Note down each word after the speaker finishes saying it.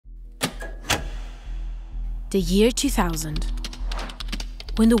The year 2000.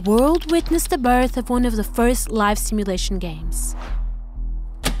 When the world witnessed the birth of one of the first live simulation games.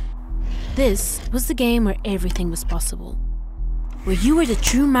 This was the game where everything was possible, where you were the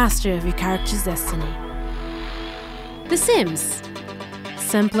true master of your character's destiny. The Sims.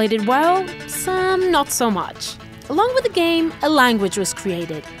 Some played it well, some not so much. Along with the game, a language was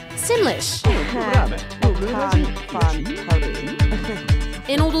created, Simlish.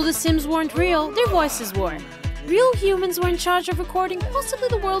 And although the Sims weren't real, their voices were. Real humans were in charge of recording possibly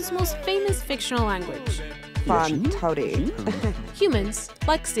the world's most famous fictional language. Humans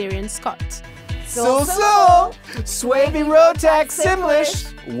like Syrian Scott. So, Swaby Rotax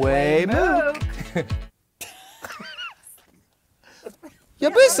Simlish, way mook.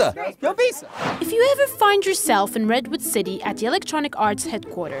 Yabisa! If you ever find yourself in Redwood City at the Electronic Arts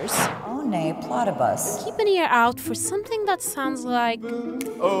headquarters, keep an ear out for something that sounds like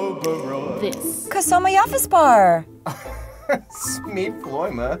this. Kasoma Yafaspar.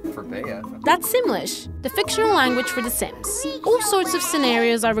 That's Simlish, the fictional language for The Sims. All sorts of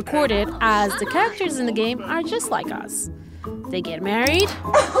scenarios are recorded as the characters in the game are just like us. They get married.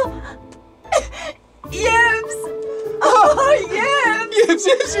 Yibs! Oh,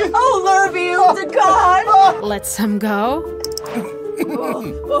 Yibs! Oh, Lurby, the god! Let some go.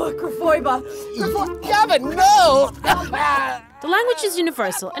 Krafoiba. Yeah, but no! The language is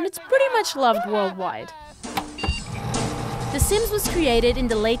universal and it's pretty much loved worldwide. The Sims was created in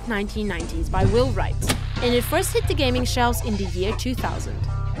the late 1990s by Whyte, and it first hit the gaming shelves in the year 2000.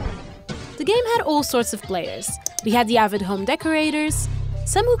 The game had all sorts of players. We had the avid home decorators,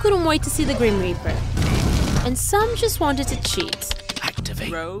 some who couldn't wait to see the Grim Reaper, and some just wanted to cheat.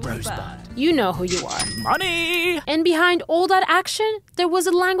 Activate Rosebud. You know who you are. Money! And behind all that action, there was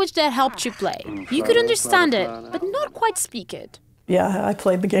a language that helped you play. You could understand it, but not quite speak it. Yeah, I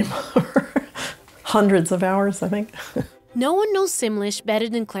played the game for hundreds of hours, I think. No one knows Simlish better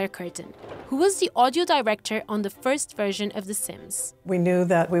than Claire Curtin, who was the audio director on the first version of The Sims. We knew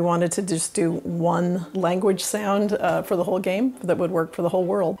that we wanted to just do one language sound for the whole game that would work for the whole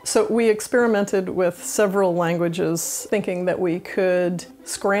world. So we experimented with several languages, thinking that we could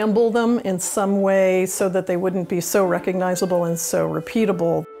scramble them in some way so that they wouldn't be so recognizable and so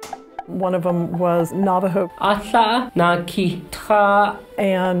repeatable. One of them was Navajo.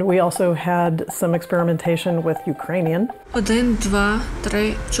 And we also had some experimentation with Ukrainian. 1, 2,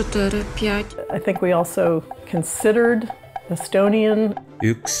 3, 4, 5. I think we also considered Estonian. 1,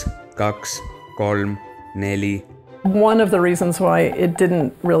 2, 3, 4. One of the reasons why it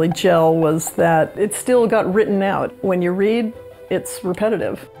didn't really gel was that it still got written out. When you read, it's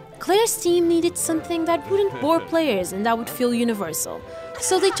repetitive. Claire's team needed something that wouldn't bore players and that would feel universal.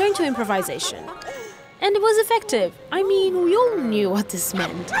 So they turned to improvisation. And it was effective. I mean, we all knew what this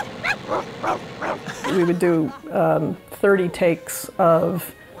meant. We would do 30 takes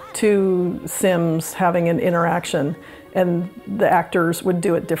of 2 Sims having an interaction, and the actors would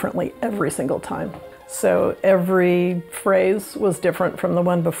do it differently every single time. So every phrase was different from the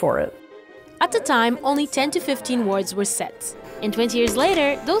one before it. At the time, only 10 to 15 words were set. And 20 years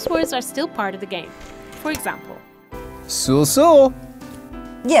later, those words are still part of the game. For example, Sul.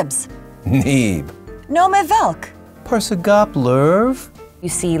 Yibs. Neeb. No me velk. Persagop Lurv. You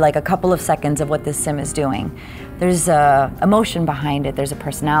see like a couple of seconds of what this sim is doing. There's emotion behind it, there's a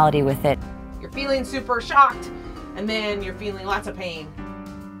personality with it. You're feeling super shocked, and then you're feeling lots of pain.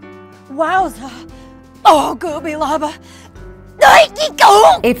 Wowza. Oh, gooby lava.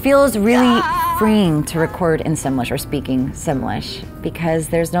 It feels really freeing to record in Simlish or speaking Simlish because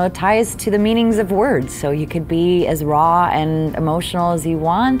there's no ties to the meanings of words, so you could be as raw and emotional as you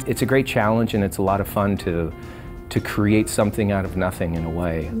want. It's a great challenge and it's a lot of fun to create something out of nothing in a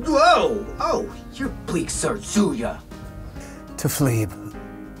way. Whoa! Oh, you're bleak, sir, Zuya. To fleeb.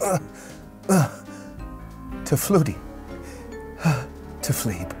 To fluty. To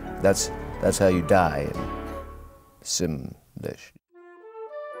fleeb. That's how you die in Simlish.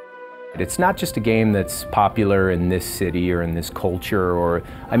 It's not just a game that's popular in this city or in this culture,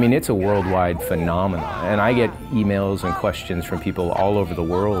 I mean, it's a worldwide phenomenon. And I get emails and questions from people all over the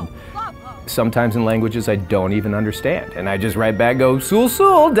world, sometimes in languages I don't even understand. And I just write back, go,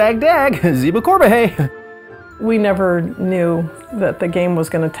 sul, dag, ziba korbahe. We never knew that the game was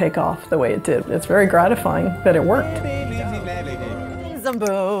going to take off the way it did. It's very gratifying that it worked.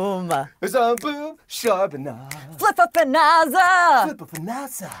 Zamboom. Zamboom, Sharbana. Flip-a-panaza.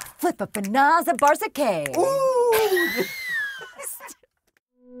 Flip-a-panaza. Flip-a-panaza, Barsake.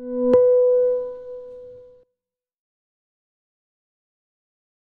 Ooh.